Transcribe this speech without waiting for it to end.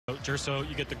Gerso,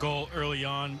 you get the goal early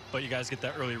on, but you guys get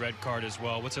that early red card as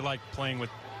well. What's it like playing with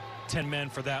 10 men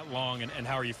for that long, and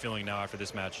how are you feeling now after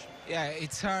this match? Yeah,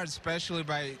 it's hard, especially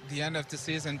by the end of the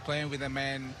season, playing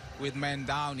with men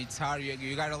down. It's hard.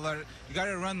 You gotta learn, you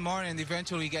gotta run more, and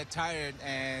eventually you get tired,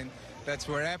 and that's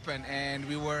what happened. And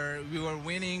we were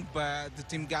winning, but the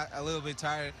team got a little bit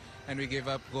tired, and we gave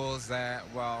up goals that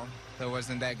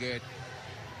wasn't that good.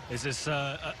 Is this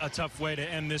a tough way to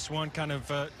end this one? Kind of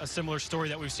a similar story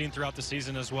that we've seen throughout the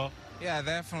season as well? Yeah,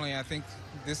 definitely. I think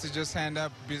this is just hand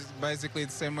up, basically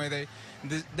the same way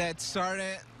that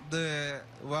started.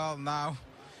 Now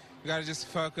we gotta just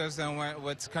focus on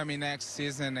what's coming next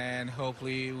season, and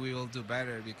hopefully we will do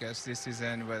better, because this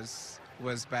season was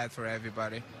bad for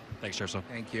everybody. Thanks, Gerso.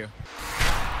 Thank you.